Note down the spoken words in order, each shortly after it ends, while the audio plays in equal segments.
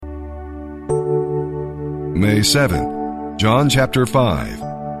May 7th, John chapter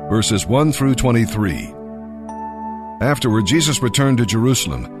 5, verses 1 through 23. Afterward, Jesus returned to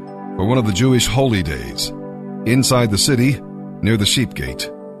Jerusalem for one of the Jewish holy days. Inside the city, near the sheep gate,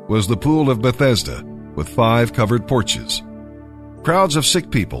 was the pool of Bethesda with 5 covered porches. Crowds of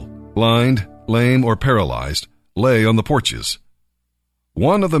sick people, blind, lame, or paralyzed, lay on the porches.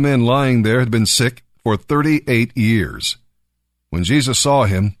 One of the men lying there had been sick for 38 years. When Jesus saw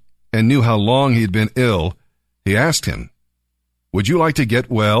him and knew how long he had been ill, he asked him, "Would you like to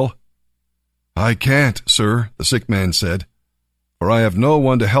get well?" "I can't, sir," the sick man said, "for I have no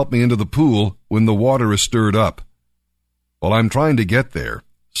one to help me into the pool when the water is stirred up. While I'm trying to get there,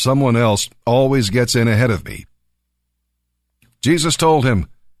 someone else always gets in ahead of me." Jesus told him,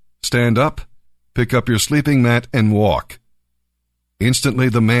 "Stand up, pick up your sleeping mat, and walk." Instantly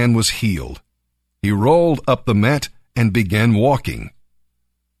the man was healed. He rolled up the mat and began walking.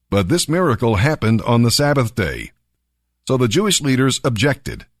 But this miracle happened on the Sabbath day. So the Jewish leaders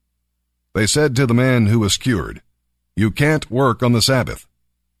objected. They said to the man who was cured, "You can't work on the Sabbath.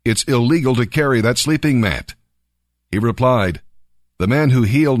 It's illegal to carry that sleeping mat." He replied, "The man who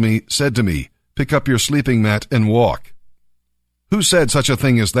healed me said to me, 'Pick up your sleeping mat and walk.'" "Who said such a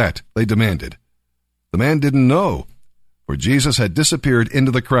thing as that?" they demanded. The man didn't know, for Jesus had disappeared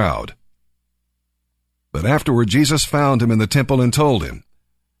into the crowd. But afterward Jesus found him in the temple and told him,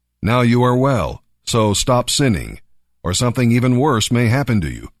 "Now you are well, so stop sinning, or something even worse may happen to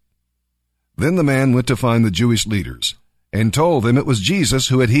you." Then the man went to find the Jewish leaders and told them it was Jesus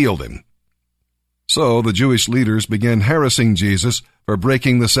who had healed him. So the Jewish leaders began harassing Jesus for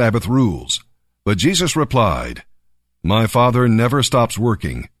breaking the Sabbath rules. But Jesus replied, "My Father never stops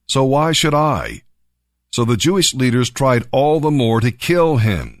working, so why should I?" So the Jewish leaders tried all the more to kill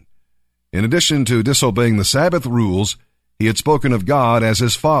him. In addition to disobeying the Sabbath rules, he had spoken of God as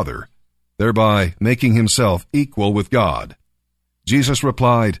his Father, thereby making himself equal with God. Jesus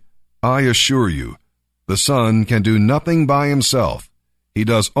replied, "I assure you, the Son can do nothing by himself. He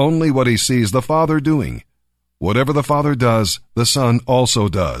does only what he sees the Father doing. Whatever the Father does, the Son also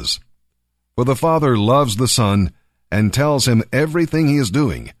does. For the Father loves the Son and tells him everything he is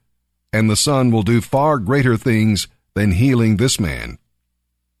doing, and the Son will do far greater things than healing this man.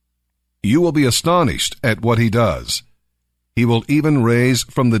 You will be astonished at what he does. He will even raise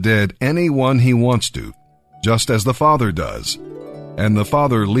from the dead anyone he wants to, just as the Father does. And the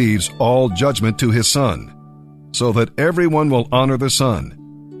Father leaves all judgment to his Son, so that everyone will honor the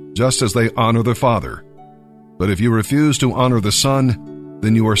Son, just as they honor the Father. But if you refuse to honor the Son,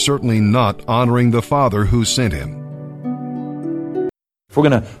 then you are certainly not honoring the Father who sent him." If we're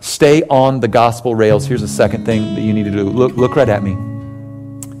going to stay on the gospel rails, here's the second thing that you need to do. Look right at me.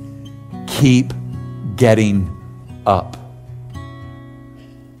 Keep getting up.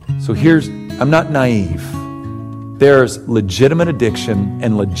 So I'm not naive. There's legitimate addiction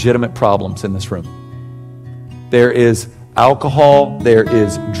and legitimate problems in this room. There is alcohol, there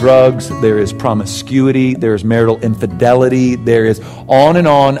is drugs, there is promiscuity, there is marital infidelity, there is on and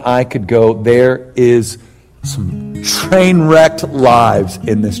on I could go. There is some train-wrecked lives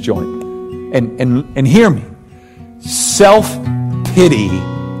in this joint. And hear me. Self-pity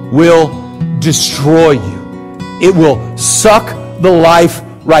will destroy you. It will suck the life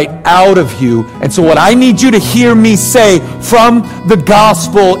right out of you. And so what I need you to hear me say from the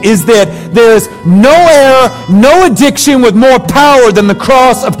gospel is that there is no error, no addiction with more power than the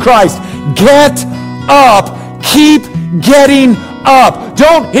cross of Christ. Get up. Keep getting up.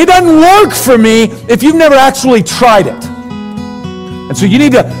 It doesn't work for me if you've never actually tried it. And so you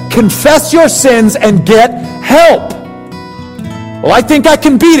need to confess your sins and get help. Well, I think I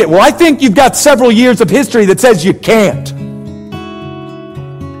can beat it. Well, I think you've got several years of history that says you can't.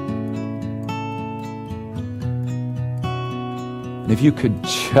 And if you could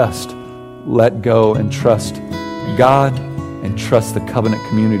just let go and trust God and trust the covenant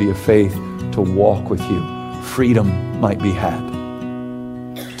community of faith to walk with you, freedom might be had.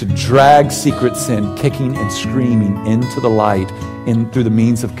 To drag secret sin, kicking and screaming into the light through the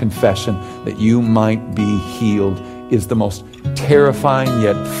means of confession that you might be healed is the most terrifying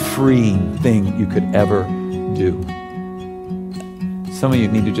yet freeing thing you could ever do. Some of you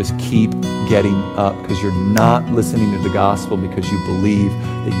need to just keep getting up because you're not listening to the gospel because you believe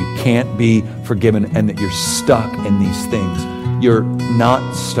that you can't be forgiven and that you're stuck in these things. You're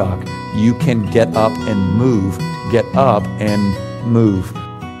not stuck. You can get up and move. Get up and move.